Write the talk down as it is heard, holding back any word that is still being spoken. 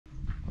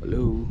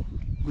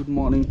Good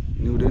morning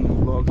new day new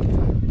blog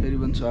फेरि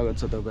पनि स्वागत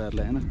छ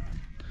तपाईहरुलाई हैन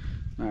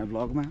नयाँ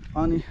ब्लगमा।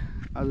 अनि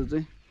आज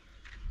चाहिँ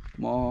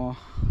म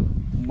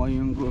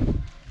मयुङको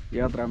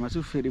यात्रामा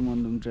छु, फेरि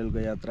मन्दुम ट्रेलको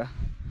यात्रा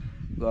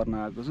गर्न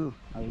आएको छु।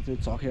 आज चाहिँ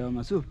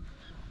चखेवामा छु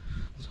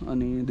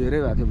अनि धेरै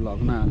भएको थियो ब्लग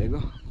नहालेको,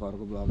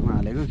 घरको ब्लगमा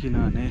हालेको,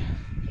 किनभने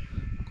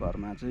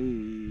घरमा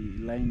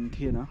चाहिँ लाइन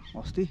थिएन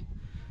अस्ति,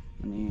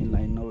 अनि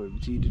लाइन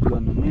नभएपछि एडिट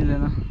गर्न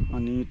मिलेन,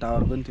 अनि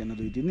टावर पनि थिएन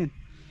 2-3 दिन,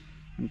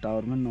 अनि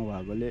टावर पनि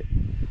नभएकोले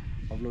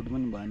अपलोड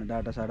पनि भएन,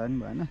 डाटा साटा पनि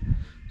भएन।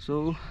 सो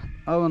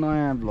अब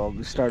नयाँ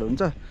ब्लग स्टार्ट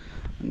हुन्छ।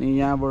 अनि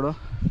यहाँबाट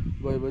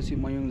गएपछि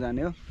मयुङ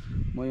जाने हो,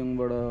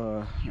 मयुङबाट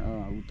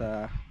उता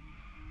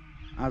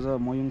आज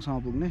मयुङसम्म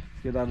पुग्ने,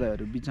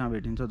 केदारराईहरू बिचमा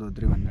भेटिन्छ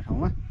धोद्रे भन्ने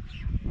ठाउँमा।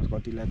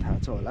 कतिलाई थाहा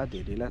छ होला,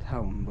 धेरैलाई थाहा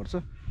हुनुपर्छ,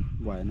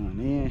 भएन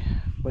भने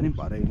पनि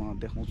भरे म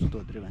देखाउँछु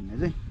धोद्रे भन्ने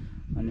चाहिँ।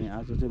 अनि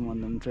आज चाहिँ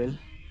मन्दुम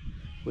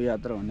ट्रेलको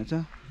यात्रा हुनेछ।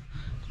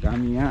 घाम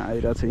यहाँ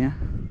आइरहेको छ, यहाँ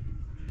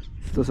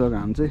यस्तो छ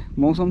घाम चाहिँ।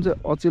 मौसम चाहिँ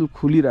अचेल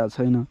खुलिरहेको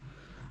छैन,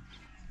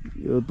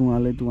 यो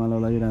तुवालै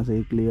लागिरहेको छ,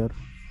 एक लेयर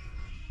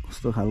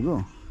कस्तो खालको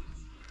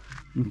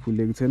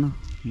खुलेको छैन।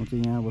 म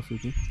चाहिँ यहाँ बसेको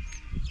छु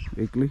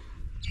एक्लै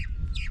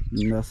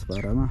बिन्दास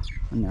भाडामा,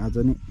 अनि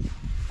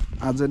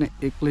आज नै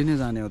एक्लै नै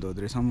जाने हो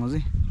धोद्रेसम्म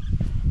चाहिँ।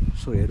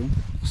 सो हेरौँ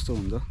कस्तो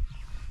हुन्छ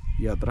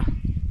यात्रा।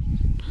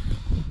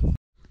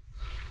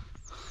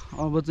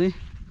 अब चाहिँ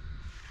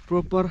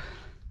प्रोपर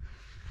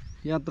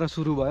यात्रा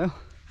सुरु भयो।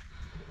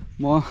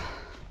 म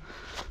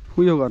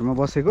उयो घरमा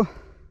बसेको,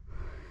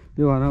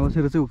 त्यो घरमा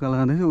बसेर चाहिँ उकालो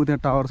जाँदैछु। उ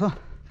त्यहाँ टावर छ,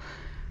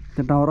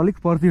 त्यहाँ टावर अलिक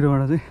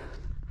परतिरबाट चाहिँ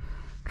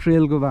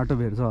ट्रेलको बाटो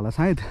भेट्छ होला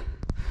सायद।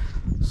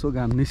 सो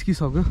घाम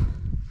निस्किसक्यो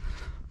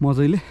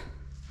मजैले,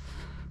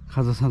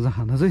 खाजासाजा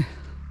खाँदा चाहिँ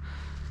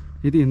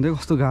यति हिँड्दै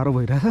कस्तो गाह्रो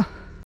भइरहेछ।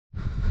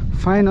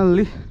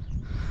 फाइनल्ली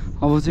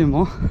अब चाहिँ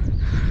म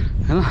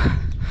होइन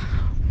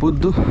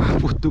बुद्धु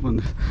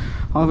भन्दै,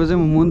 अब चाहिँ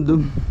म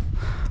मुन्दुम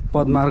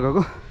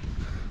पदमार्गको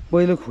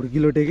पहिलो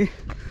खुड्किलो टेकेँ,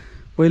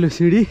 पहिलो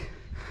सिडी।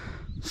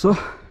 सो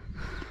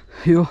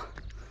यो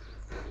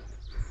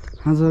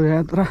आजको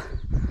यात्रा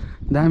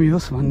दामी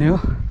होस् भन्ने हो,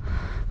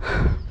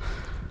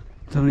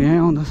 तर यहाँ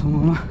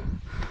आउँदासम्ममा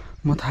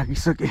म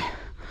थाकिसकेँ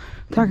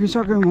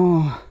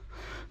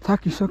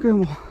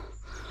म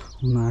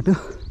हुन आँट्यो।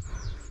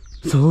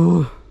 सो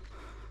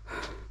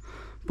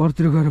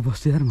परतिर गएर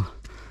बस्छु यार, म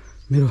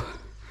मेरो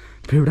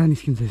फेउडा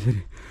निस्किन्छ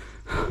यसरी।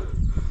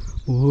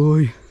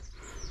 ओइ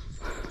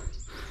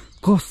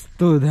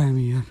कस्तो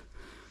दामी यार,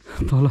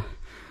 तल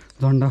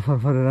झन्डा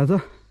फरफरेर छ,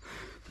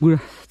 बुढा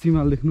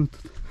चिमाल देख्नु,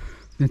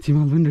 त्यहाँ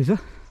चिमाल पनि रहेछ।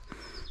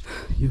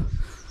 यो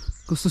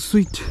कस्तो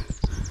स्विट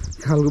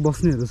खालको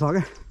बस्नेहरू छ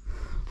क्या,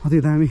 अति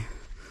दामी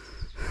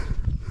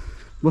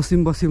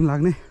बसिम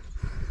लाग्ने।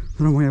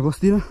 तर म यहाँ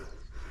बस्दिनँ,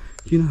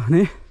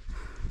 किनभने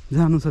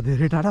जानु छ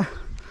धेरै टाढा,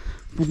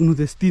 पुग्नु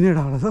त्यति नै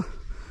टाढा छ।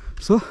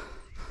 सो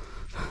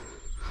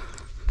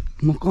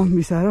म कम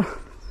बिस्तारो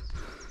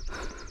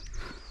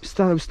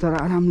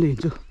आरामले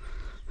हिँड्छु।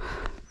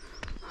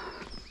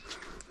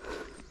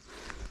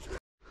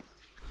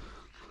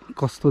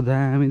 कस्तो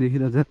दामी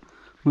देखिरहेछ।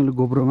 मैले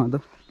गोब्रोमा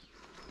त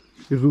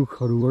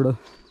रुखहरूबाट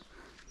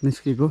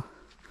निस्केको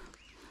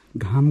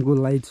घामको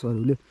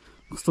लाइट्सहरूले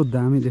कस्तो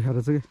दामी देखाएर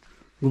छ क्या।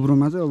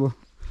 गोब्रोमा चाहिँ अब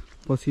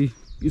पछि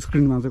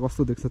स्क्रिनमा चाहिँ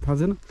कस्तो देख्छ थाहा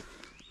छैन।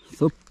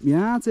 सो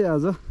यहाँ चाहिँ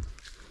आज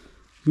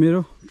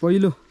मेरो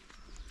पहिलो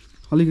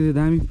अलिकति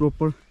दामी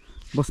प्रोपर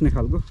बस्ने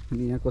खालको।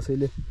 अनि यहाँ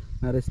कसैले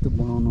आएर यस्तो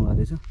बनाउनु भएको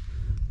रहेछ,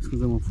 यसको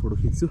चाहिँ म फोटो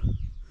खिच्छु।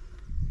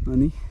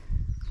 अनि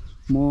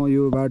म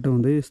यो बाटो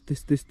हुँदै यस्तो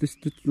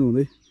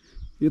हुँदै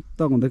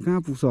यता हुँदै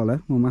कहाँ पुग्छ होला,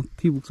 म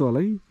माथि पुग्छ होला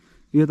कि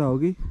यता हो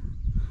कि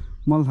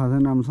मलाई थाहा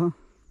छैन राम्रो छ,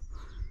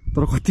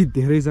 तर कति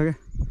धेरै छ क्या।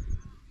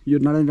 यो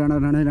डाँडै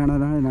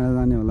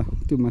जाने होला,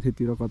 त्यो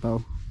माथितिर कता हो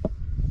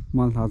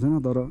मलाई थाहा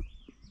छैन, तर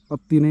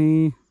अति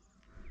नै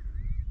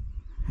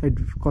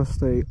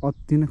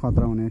अति नै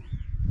खतरा हुने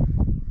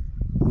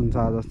हुन्छ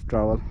आज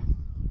ट्राभल।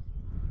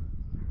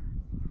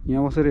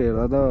 यहाँ बसेर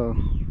हेर्दा त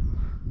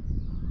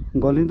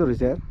गलिँदो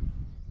रहेछ यार।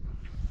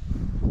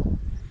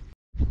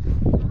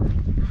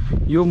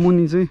 यो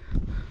मुनि चाहिँ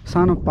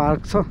सानो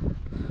पार्क छ,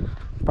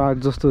 पार्क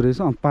जस्तो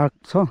रहेछ, पार्क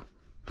छ।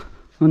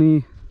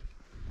 अनि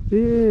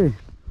ए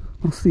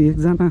अस्ति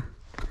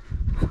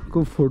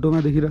एकजनाको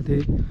फोटोमा देखिरहेको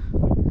थिएँ,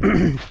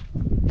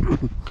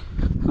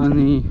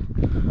 अनि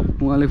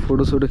उहाँले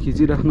फोटोसोटो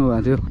खिचिराख्नु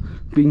भएको थियो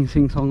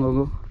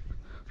पिङसिङसँगको।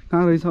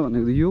 कहाँ रहेछ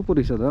भनेको त यो पो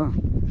रहेछ त।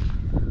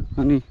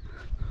 अनि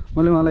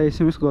मैले मलाई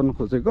एसएमएस गर्नु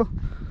खोजेको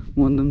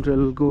मन्दुम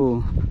ट्रेलको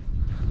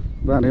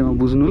बारेमा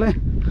बुझ्नुलाई,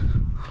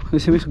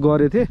 एसएमएस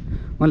गरेको थिएँ,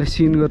 मैले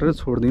सिन गरेर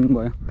छोडिदिनु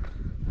भयो।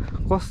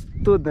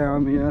 कस्तो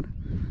दामी यार,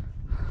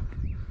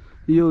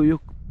 यो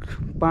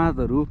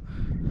पातहरू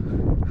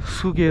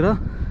सुकेर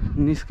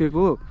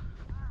निस्केको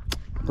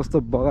कस्तो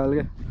बगाल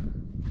क्या।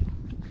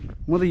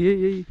 म त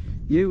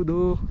यही उदो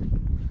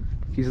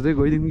खिच्दै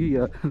गइदिउँ कि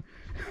यार।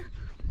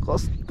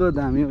 कस्तो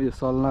दामी हो यो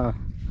सल्ला,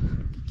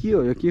 के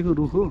हो यो, के को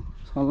रुख हो,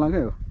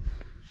 सल्लाकै हो।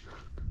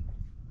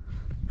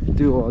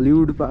 त्यो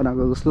हलिउड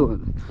पाराको जस्तो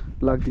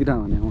लाग्दिरह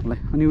भने मलाई।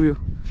 अनि उयो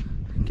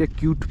क्या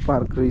क्युट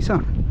पार्क रहेछ।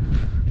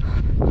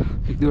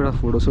 एक दुईवटा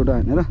फोटोसोटो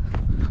हानेर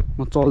म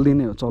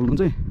चल्दिनै हो चल्नु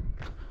चाहिँ,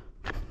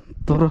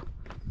 तर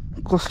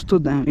कस्तो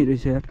दामी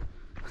रहेछ यार।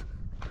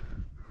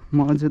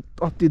 मलाई चाहिँ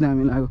अति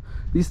दामी लाग्यो।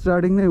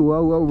 स्टार्टिङ नै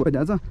वाउ वाउ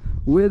भइरहेछ।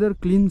 वेदर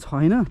क्लिन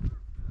छैन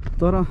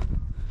तर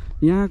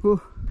यहाँको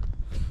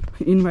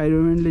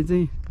इन्भाइरोमेन्टले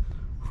चाहिँ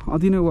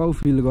अति नै वाउ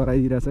फिल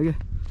गराइदिरहेछ क्या।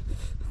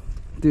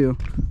 त्यो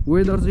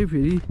वेदर चाहिँ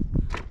फेरि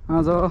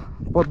आज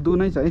पद्दु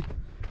नै छ है,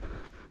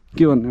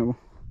 के भन्ने अब,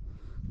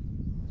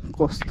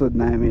 कस्तो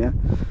दामी यार।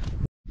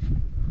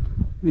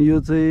 यो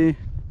चाहिँ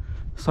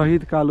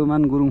शहीद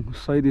कालुमान गुरुङ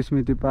शहीद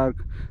स्मृति पार्क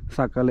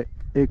साकाले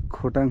एक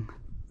खोटाङ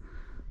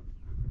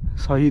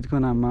शहीदको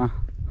नाममा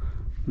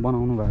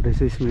बनाउनु भएको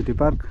रहेछ स्मृति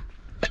पार्क।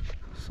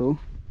 सो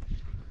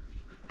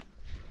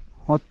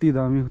अति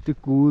दामी, अति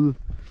कुल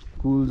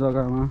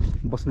जग्गामा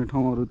बस्ने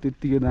ठाउँहरू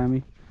त्यत्तिकै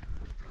दामी,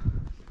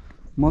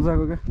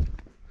 मजाको क्या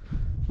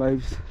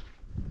भाइब्स।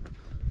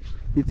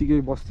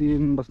 यतिकै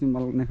बस्ने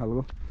मलाई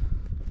खालको।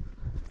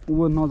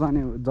 ऊ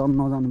नजाने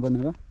नजानु पर्ने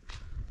भए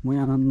म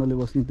आनन्दले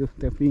बस्निन्थ्यो।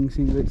 त्यहाँ पिङ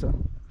सिङ रहेछ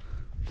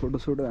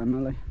फोटोसोटो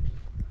हान्नलाई,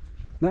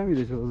 दामी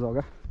रहेछ त्यो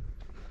जग्गा।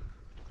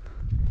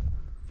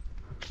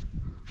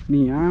 अनि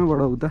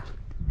यहाँबाट उता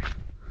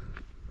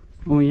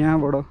अब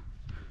यहाँबाट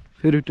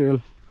फेरि ट्रेल,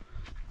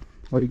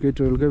 हरिकै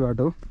ट्रेलकै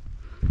बाटो हो।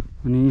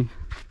 अनि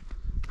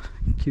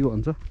के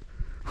भन्छ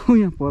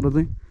यहाँ पर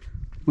चाहिँ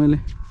मैले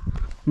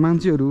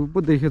मान्छेहरू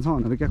पो देखेछ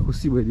भनेर क्या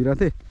खुसी भइदिरहेको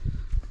थिएँ।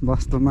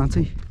 वास्तवमा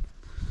चाहिँ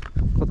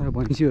कता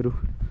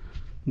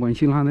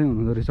भैँसी लाँदै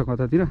हुनुहुँदो रहेछ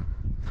कतातिर।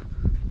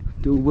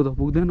 त्यो उँभो त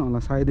पुग्दैन होला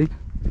सायदै।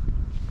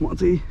 म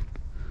चाहिँ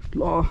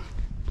ल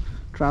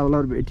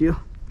ट्राभलर भेटियो,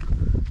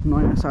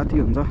 नयाँ साथी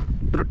हुन्छ,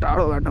 तर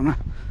टाढो बाटोमा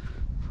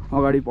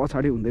अगाडि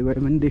पछाडि हुँदै गयो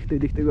भने देख्दै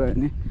गयो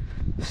भने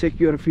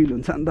सेक्योर फिल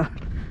हुन्छ नि त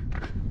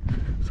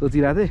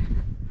सोचिरहेको थिएँ।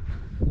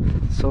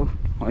 सो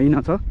होइन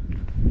छ,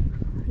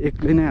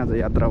 एक्लै नै आज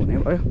यात्रा हुने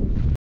भयो।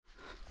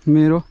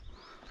 मेरो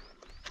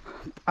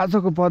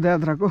आजको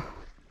पदयात्राको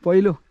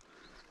पहिलो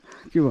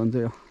के भन्छ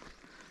यो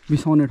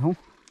बिसाउने ठाउँ,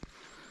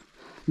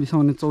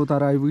 बिसाउने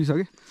चौतारा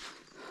आइपुगिसकेँ।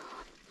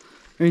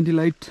 एन्टी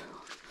लाइट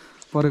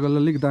परेकोले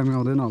अलिक दामी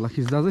आउँदैन होला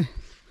खिच्दा चाहिँ,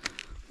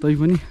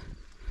 तैपनि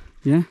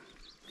यहाँ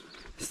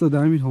यस्तो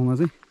दामी ठाउँमा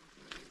चाहिँ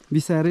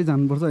बिसाएरै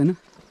जानुपर्छ होइन,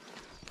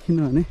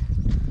 किनभने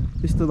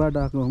यस्तो बाटो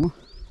आएको हो। म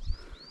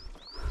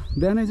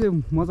बिहानै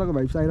चाहिँ मजाको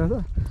भाइब्स आइरहेछ,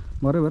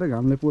 भरे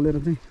घामले पोलेर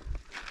चाहिँ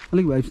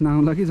अलिक भाइब्स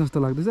नआउला कि जस्तो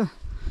लाग्दैछ।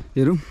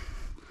 हेरौँ।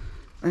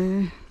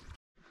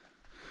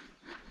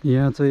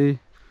 यहाँ चाहिँ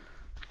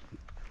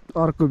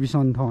अर्को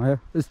बिसाउने ठाउँ आयो।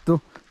 यस्तो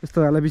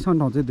वाला बिसाउने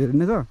ठाउँ चाहिँ धेरै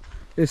नै छ।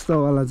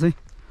 यस्तोवाला चाहिँ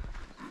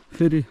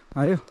फेरि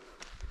आयो।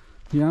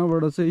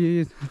 यहाँबाट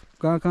चाहिँ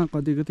कहाँ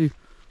कति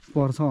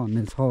पर्छ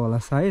भन्ने छ होला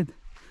सायद।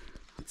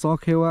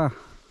 चखेवा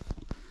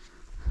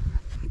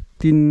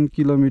 3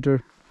 किलोमिटर,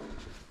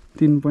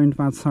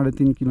 3.5 साढे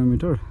 3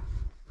 किलोमिटर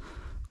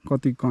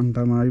कति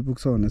घन्टामा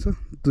आइपुग्छ भनेछ।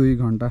 2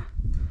 घन्टा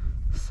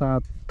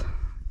 7,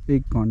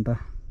 1 घन्टा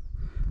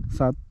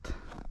 7,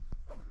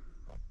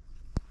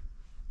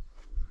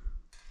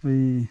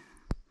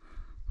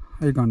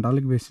 1 घन्टा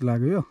अलिक बेसी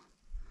लाग्यो। यो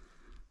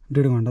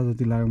 1.5 घन्टा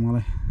जति लाग्यो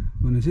मलाई।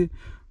 भनेपछि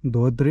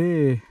धोद्रे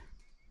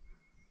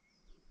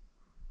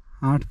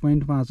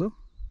 8.5 हो,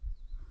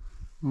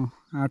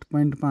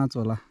 8.5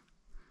 होला।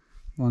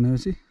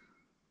 भनेपछि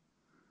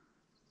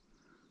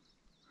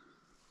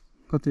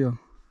कति हो,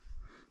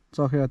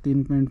 चखेवा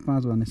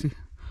 3.5 भनेपछि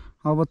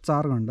अब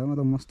 4 घन्टामा त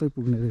मस्तै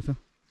पुग्ने रहेछ।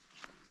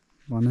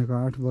 भनेको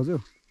 8 बज्यो।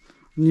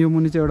 अनि यो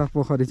मुनि चाहिँ एउटा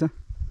पोखरी छ,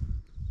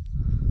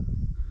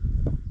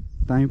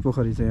 दामी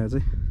पोखरी छ यहाँ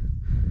चाहिँ।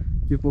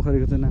 यो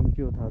पोखरीको चाहिँ नाम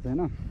के हो थाहा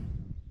छैन,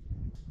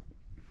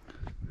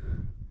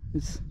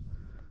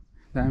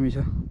 दामी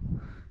छ।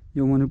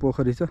 यो मुनि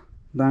पोखरी छ,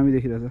 दामी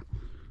देखिरहेछ।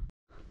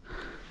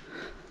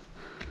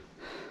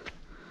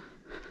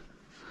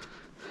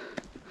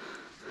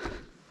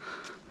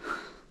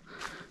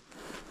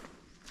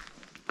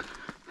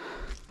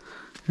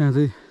 यहाँ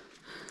चाहिँ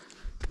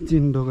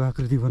चिन्डोको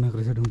आकृति बनाएको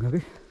रहेछ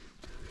ढुङ्गाकै,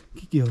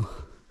 के हो,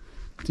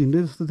 चिन्डै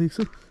जस्तो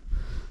देख्छु।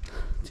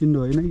 चिन्डो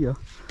होइन कि हो।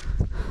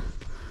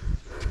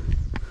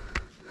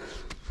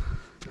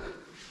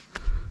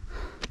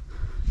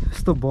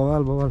 यस्तो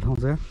बवाल ठाउँ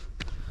छ यार।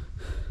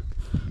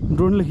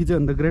 ड्रोनले खिच्यो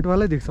भने त ग्रेट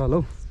वालै देख्छ होला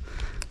हौ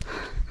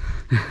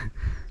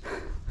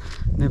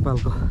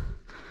नेपालको।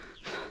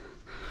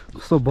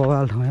 कस्तो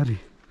बवाल ठाउँ यार।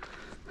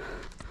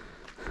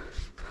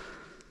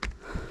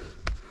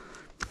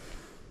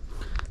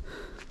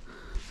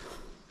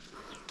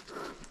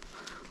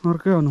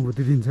 अर्कै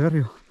अनुभूति दिन्छ यार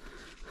यो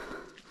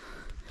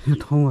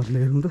ठाउँहरूले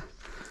हेरौँ त।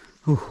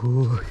 ओहो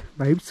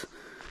भाइब्स।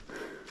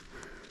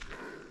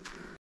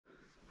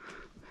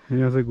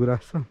 यहाँ चाहिँ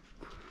गुराँस छ।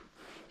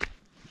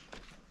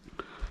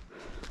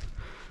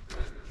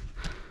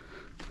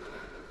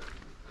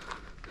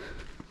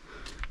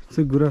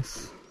 चाहिँ गुराँस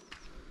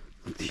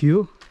थियो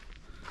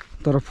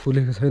तर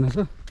फुलेको छैन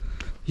छ।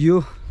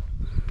 यो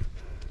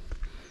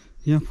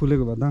यहाँ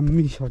फुलेको भए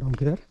दामी सट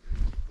आउँथ्यो यार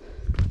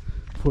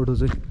फोटो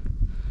चाहिँ।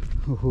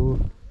 ओहो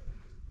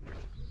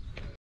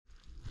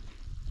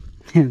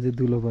यहाँ चाहिँ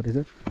दुलो परेछ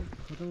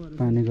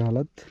पानीको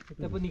हालत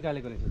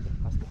निकालेको रहेछ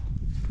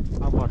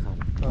अब पर्छ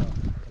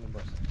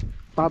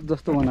पात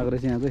जस्तो बनाएको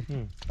रहेछ यहाँ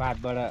चाहिँ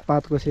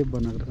पातको सेप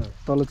बनाएको रहेछ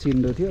तल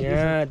चिन्डो थियो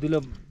यहाँ दुलो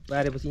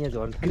पारेपछि यहाँ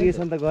झर्न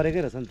क्रिएसन त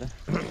गरेकै रहेछ नि त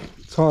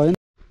छ होइन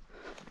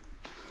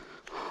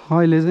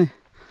अहिले चाहिँ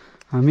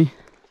हामी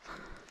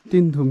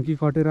 3 थुम्की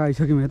कटेर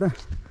आइसक्यौँ यता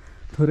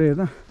थोरै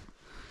यता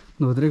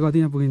धोत्रे कति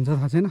यहाँ पुगिन्छ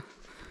थाहा छैन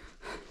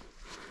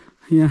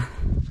यहाँ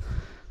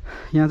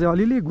चाहिँ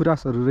अलिअलि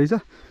गुराँसहरू रहेछ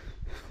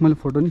मैले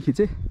फोटो नि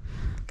खिचेँ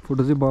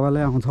फोटो चाहिँ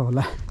बाबालाई आउँछ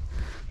होला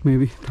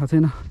मेबी थाहा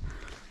छैन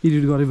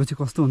एडिट गरेपछि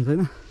कस्तो हुन्छ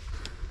होइन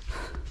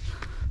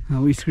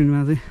अब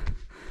स्क्रिनमा चाहिँ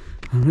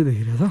राम्रै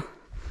देखिरहेछ म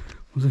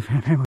चाहिँ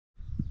फ्याँकै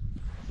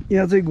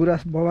यहाँ चाहिँ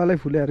गुराँस बाबालाई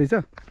फुल्या रहेछ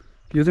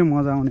यो चाहिँ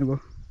मजा आउने भयो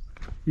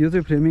यो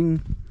चाहिँ फ्रेमिङ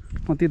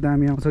कति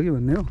दामी आउँछ कि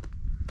भन्ने हो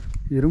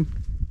हेरौँ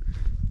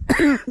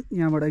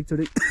यहाँबाट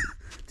एकचोटि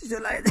चिसो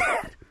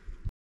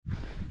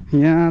लाग्यो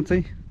यहाँ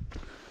चाहिँ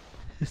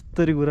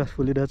यस्तरी गुराँस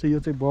फुलिरहेछ यो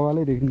चाहिँ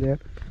बाबालाई देखिन्छ यार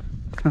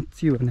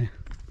साँच्ची भने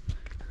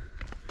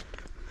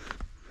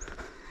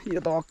यो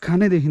त अक्खा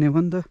नै देखिने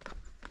भयो नि त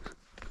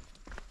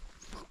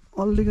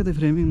अलिकति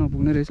फ्रेमिङ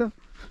नपुग्ने रहेछ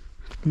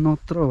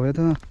नत्र भयो त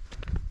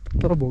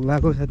तर भोग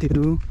लागेको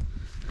साथीहरू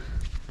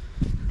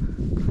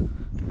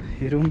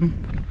हेरौँ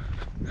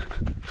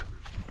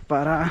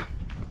पारा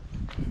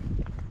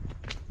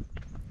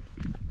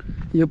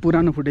यो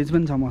पुरानो फुटेज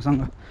पनि छ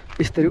मसँग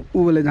यस्तरी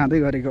उभोले जाँदै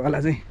गरेको होला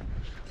चाहिँ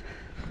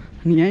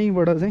अनि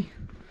यहीँबाट चाहिँ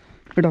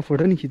एउटा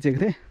फोटो नि खिचेको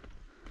थिएँ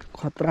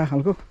खतरा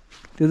खालको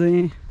त्यो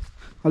चाहिँ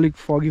अलिक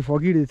फगी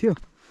थियो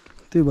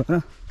त्यही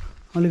भएर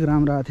अलिक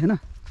राम्रो आएको थिएन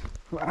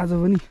आज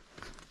पनि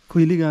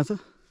खुइली गएको छ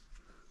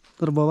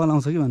तर बबाल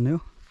आउँछ कि भन्ने हो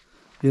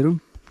हेरौँ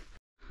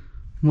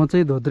म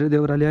चाहिँ धोत्रे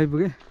देउराली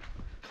आइपुगेँ यो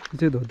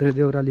चाहिँ धोत्रे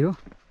देउराली हो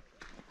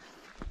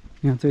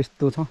यहाँ चाहिँ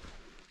यस्तो छ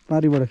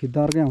पारिबाट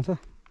खिच्दा अर्कै आउँछ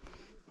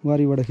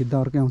वारीबाट खिच्दा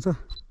अर्कै आउँछ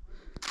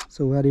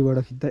सो वारीबाट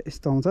खिच्दा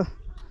यस्तो आउँछ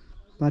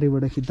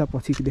पारिबाट खिच्दा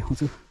पछि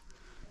देखाउँछु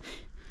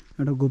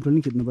एउटा गोप्रो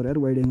नि खिच्नु पऱ्यो यार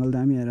वाइड एङ्गल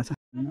दामी आएर छ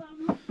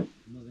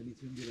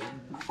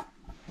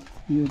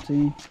यो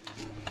चाहिँ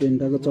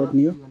पेन्टाको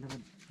चटनी हो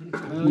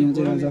यहाँ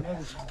चाहिँ आज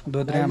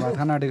धोत्रेमा भात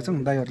खान आँटेको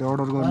छौँ दाइहरूले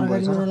अर्डर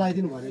गर्नुभएछ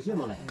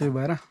त्यही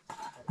भएर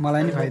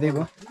मलाई नि फाइदै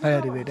भयो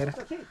दाइहरू भेटेर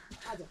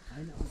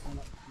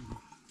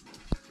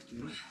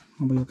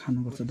अब यो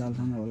खानुपर्छ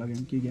दालसँग होला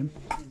गेम के गेम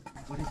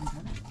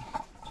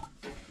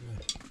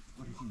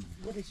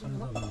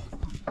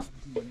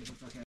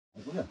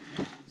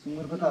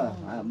सुँगुरको त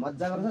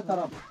मजा गर्छ तर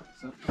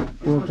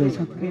पोर्क रहेछ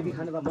ग्रेभी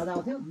खानु त मजा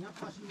आउँथ्यो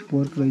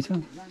पोर्क रहेछ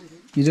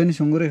हिजो नि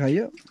सुँगुरै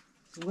खाइयो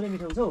सुँगुरै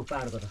मिठो हुन्छ हौ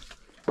पाहाडको त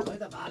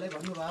भाले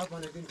भन्नुभयो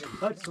भनेदेखि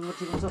सुँगुर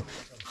ठिक हुन्छ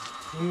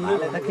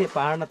भाले त के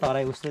पाहाड न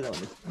तराई उस्तै त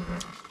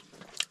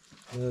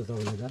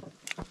भन्नु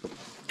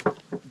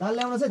दाल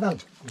ल्याउनु चाहिँ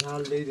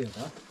दाल ल्याइदियो त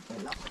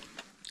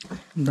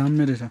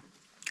दामी रहेछ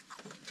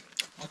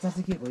अच्छा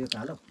चाहिँ के भयो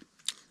कालो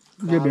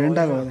यो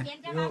भेन्टाको हो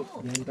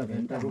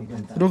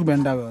रुख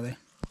भेन्टाको हो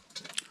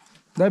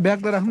दाइ ब्याग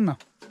त राख्नु न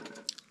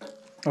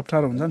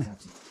अप्ठ्यारो हुन्छ नि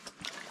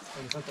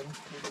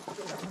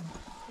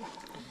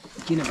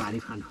किन भारी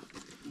खानु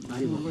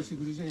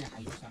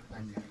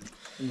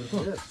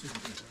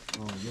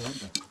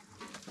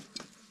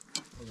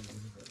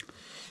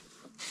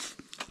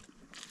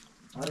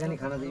अर्ग्यानिक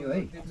खाना दियो है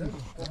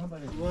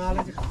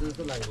उहाँलाई चाहिँ खानु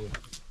जस्तो लाग्यो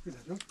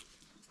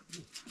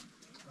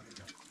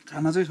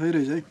खाना चाहिँ सही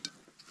रहेछ है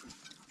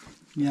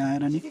यहाँ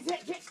आएर नि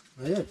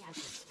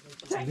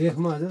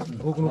लेखमा अझ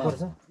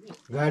बोक्नुपर्छ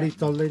गाडी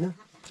चल्दैन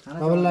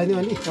तपाईँलाई लगाइदिउँ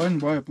अलिक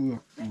भयो पुग्यो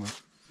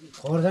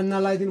खोर्सानी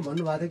नलाइदिनु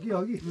भन्नुभएको थियो कि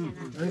अघि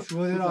अनि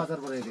सोधेर अचार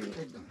बनाइदिएको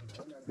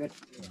पेट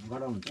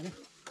बढाउनु हुन्छ नि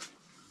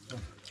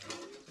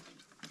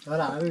तर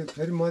हामी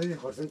फेरि मधेसी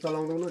खोर्सानी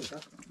चलाउँदैनौँ नि त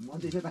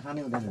मधेसी त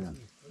खानै हुँदैन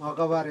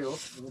अकबारे हो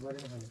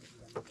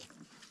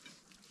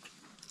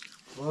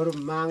अरू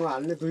मागो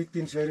हाल्ने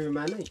 200-300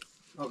 रुपियाँमा नै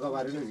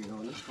अकबारे नै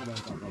झिकाउने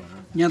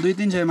यहाँ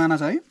 200-300 माना छ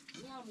है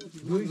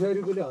 200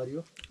 रुपियाँले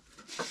हरियो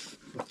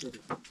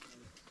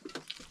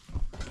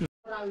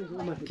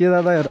के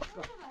दादाहरू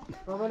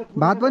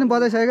भात पनि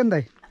बजाइसक्यो नि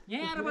दाइ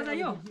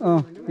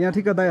यहाँ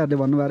ठिक्क दाइहरूले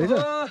भन्नुभएको रहेछ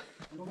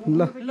ल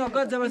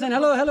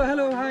हेलो हेलो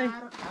हेलो हाई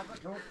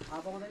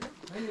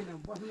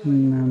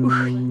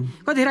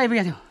कतिखेर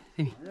आइपुगेको थियो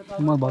तिमी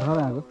म भर्खर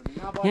आएको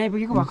यहाँ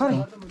आइपुगेको भर्खरै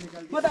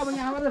म त अब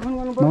यहाँबाट फोन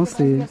गर्नु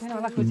नमस्ते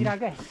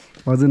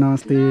हजुर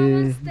नमस्ते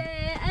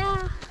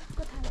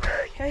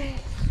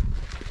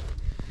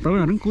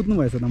तपाईँहरू पनि कुद्नु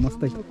भएछ त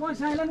मस्तै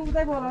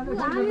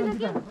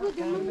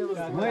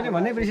मैले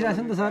भन्ने बिर्सिरहेको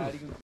छु नि त सर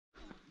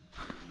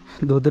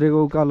धोत्रेको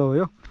उकालो हो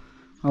यो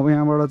अब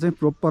यहाँबाट चाहिँ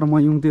प्रोपर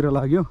मयुङतिर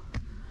लाग्यो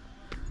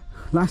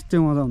लास्ट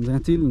चाहिँ मजा हुन्छ यहाँ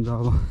चिल हुन्छ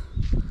अब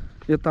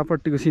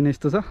यतापट्टिको सिन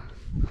यस्तो छ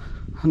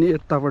अनि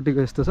यतापट्टिको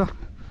यस्तो छ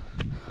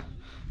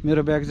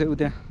मेरो ब्याग चाहिँ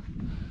उता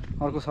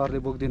अर्को सरले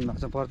बोकिदिनु भएको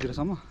छ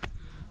परतिरसम्म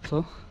सो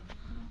म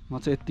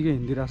चाहिँ यत्तिकै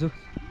हिँडिरहेको छु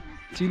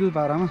चिल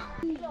पारामा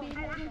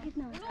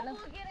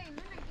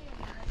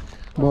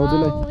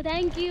भाउजूलाई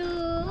थ्याङ्क यू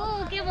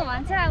के पो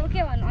भन्छ अब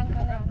के भन्नु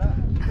अङ्कल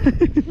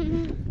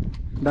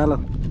डालो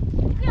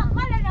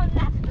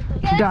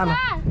डालो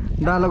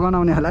डालो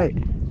गनाउने होला है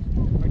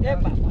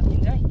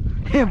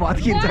ए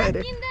भत्किन्छ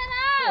अरे किन्दैन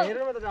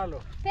हेर्नु त डालो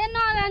फेरि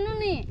नलानु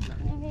नि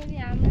फेरि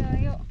हाम्रो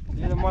यो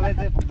मलाई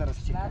चाहिँ पुग्दो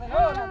रहेछ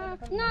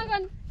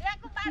नगन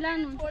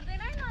लानु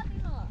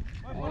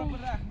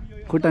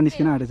खुट्टा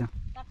निस्किन आँटेछ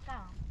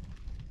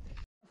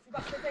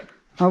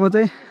अब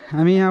चाहिँ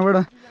हामी यहाँबाट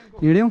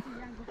हिँड्यौँ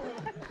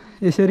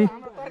यसरी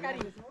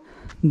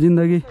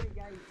जिन्दगी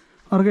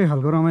अर्कै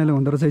खालको रमाइलो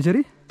हुँदो रहेछ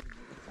यसरी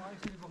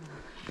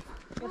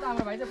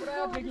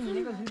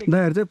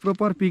दाइहरू चाहिँ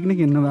प्रोपर पिकनिक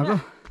हिँड्नु भएको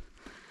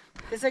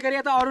त्यसै गरी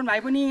यता अरुण भाइ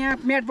पनि यहाँ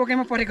म्याट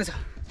बोकेमा परेको छ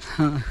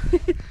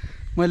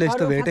मैले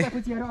यस्तो भेटेँ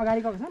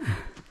अगाडि गएको छ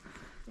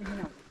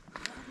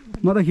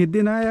म त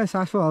खिच्दिनँ या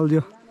सास पो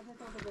हाल्दियो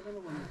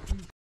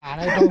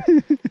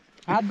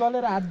हात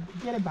गलेर हात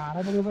के अरे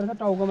भाडा दिनु पर्छ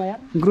टाउकोमा यार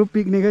ग्रुप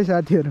पिकनिकै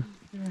साथीहरू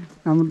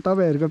हाम्रो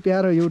तपाईँहरूको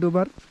प्यारो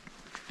युट्युबर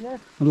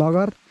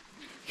भ्लगर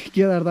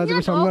केदार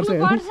दाजुको सङ्घर्ष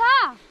हेर्नु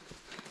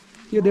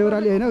यो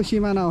देउराली होइन हौ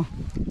सिमाना हो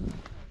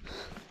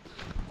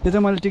यो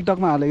चाहिँ मैले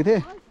टिकटकमा हालेको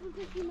थिएँ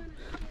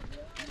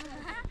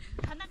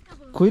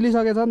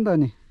खुइलिसकेछ नि त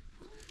नि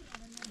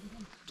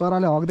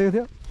चराले हग्दिएको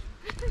थियो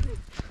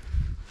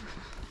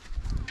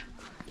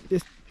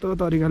यस्तो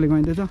तरिकाले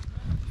गइँदैछ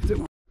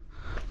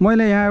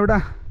मैले यहाँ एउटा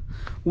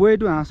वे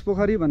टु हाँस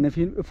पोखरी भन्ने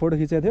फोटो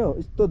खिचेको थियो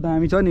यस्तो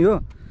दामी छ नि हो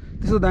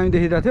त्यस्तो दामी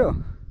देखिरहेको थियो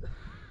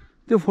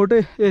त्यो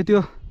फोटो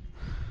त्यो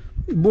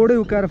बोर्डै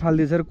उकाएर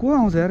फालिदिएछ अरे को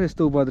आउँछ यार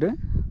यस्तो उपद्रे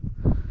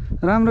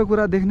राम्रो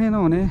कुरा देख्नै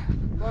नहुने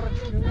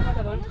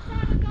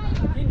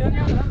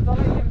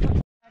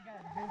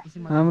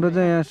हाम्रो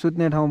चाहिँ यहाँ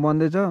सुत्ने ठाउँ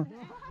बन्दैछ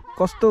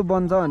कस्तो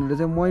बन्छ भनेर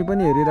चाहिँ मै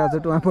पनि हेरिरहेको छु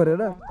टुवा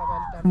परेर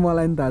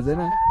मलाई पनि थाहा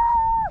छैन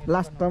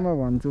लास्टमा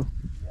भन्छु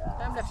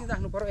टाइम ल्याप्स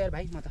राख्नु पर्यो यार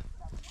भाइ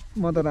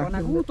म त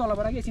राख्छु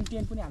तलबाट के एकछिन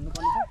टेन्ट पनि हाल्नु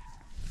पर्ने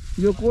छ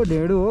यो को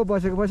ढेँडो हो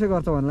बसेको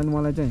गर्छ भन्ला नि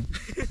मलाई चाहिँ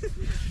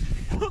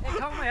एक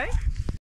ठाउँमै है